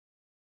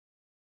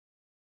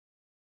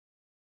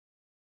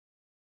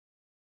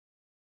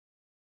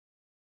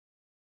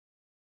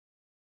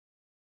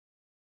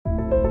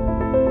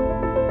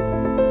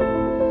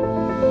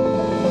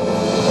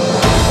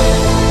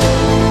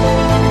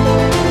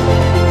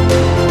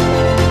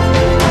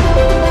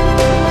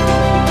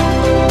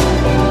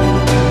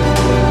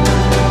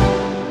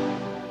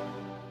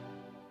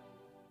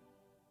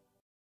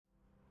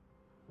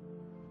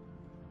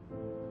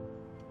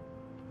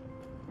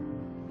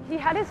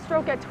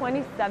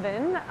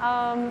27.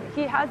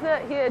 He has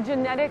a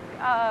genetic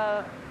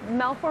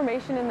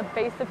malformation in the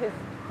base of his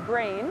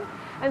brain.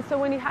 And so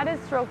when he had his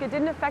stroke, it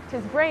didn't affect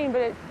his brain,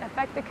 but it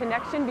affected the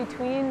connection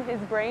between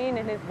his brain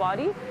and his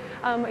body.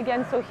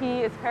 Again, so he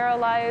is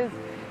paralyzed.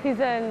 He's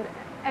an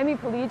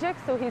hemiplegic,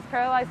 so he's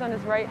paralyzed on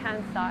his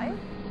right-hand side.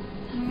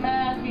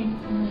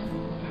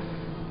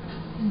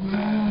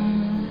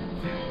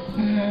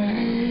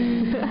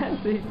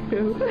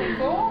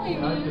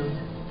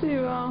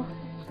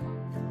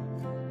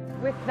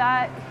 With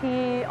that,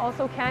 he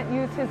also can't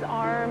use his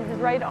arm, his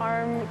right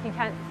arm. He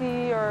can't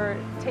see or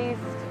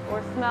taste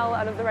or smell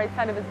out of the right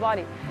side of his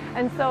body.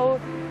 And so,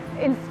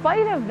 in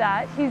spite of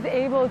that, he's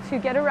able to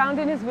get around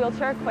in his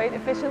wheelchair quite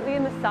efficiently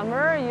in the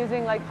summer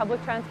using like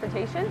public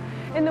transportation.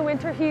 In the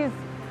winter, he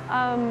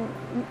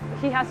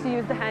has to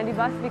use the handy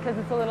bus because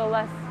it's a little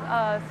less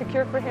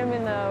secure for him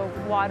in the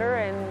water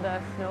and the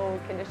snow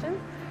conditions.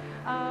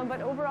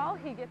 But overall,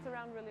 he gets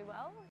around really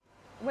well.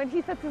 When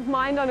he sets his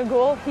mind on a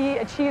goal, he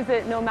achieves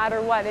it no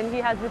matter what, and he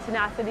has the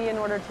tenacity in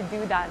order to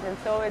do that. And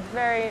so it's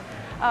very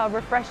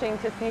refreshing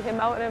to see him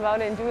out and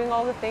about and doing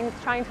all the things,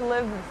 trying to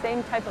live the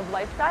same type of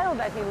lifestyle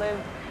that he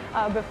lived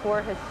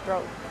before his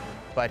stroke.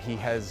 But he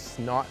has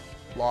not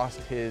lost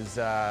his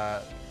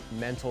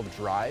mental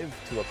drive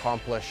to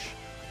accomplish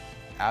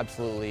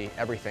absolutely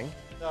everything.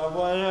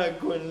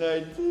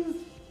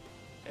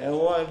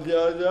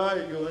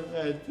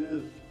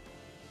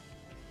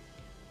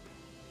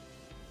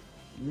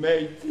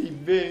 Mais c'est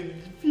bien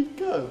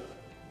difficile.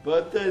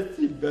 Peut-être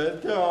c'est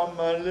better on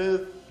my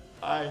list.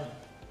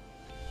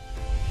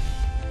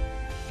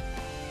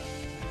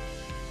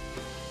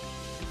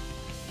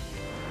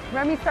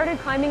 Remy started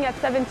climbing at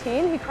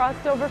 17. He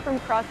crossed over from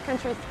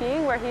cross-country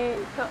skiing where he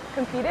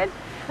competed.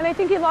 And I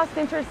think he lost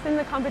interest in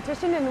the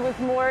competition and was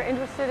more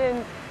interested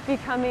in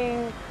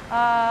becoming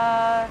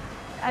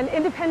an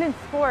independent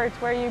sport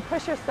where you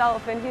push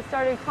yourself. And he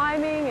started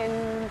climbing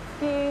and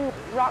skiing,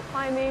 rock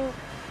climbing,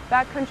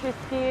 backcountry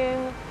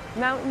skiing,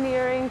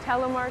 mountaineering,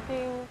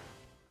 telemarking.